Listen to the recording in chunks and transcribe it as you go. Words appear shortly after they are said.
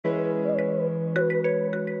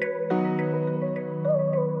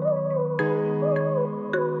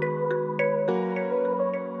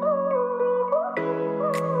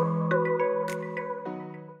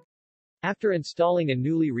After installing a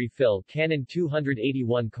newly refill Canon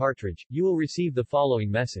 281 cartridge, you will receive the following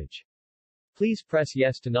message. Please press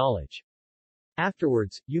yes to knowledge.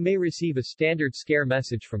 Afterwards, you may receive a standard scare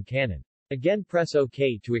message from Canon. Again press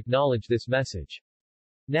OK to acknowledge this message.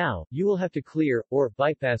 Now, you will have to clear, or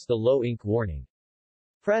bypass the low ink warning.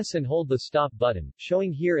 Press and hold the stop button,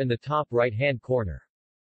 showing here in the top right-hand corner.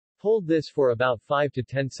 Hold this for about 5 to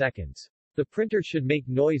 10 seconds. The printer should make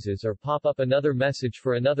noises or pop up another message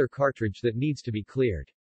for another cartridge that needs to be cleared.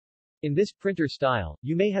 In this printer style,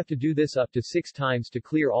 you may have to do this up to 6 times to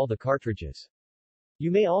clear all the cartridges.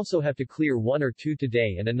 You may also have to clear 1 or 2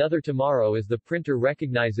 today and another tomorrow as the printer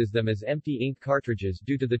recognizes them as empty ink cartridges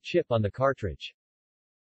due to the chip on the cartridge.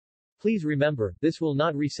 Please remember, this will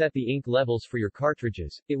not reset the ink levels for your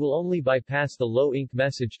cartridges, it will only bypass the low ink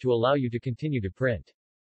message to allow you to continue to print.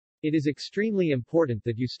 It is extremely important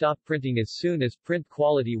that you stop printing as soon as print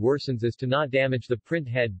quality worsens as to not damage the print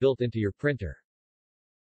head built into your printer.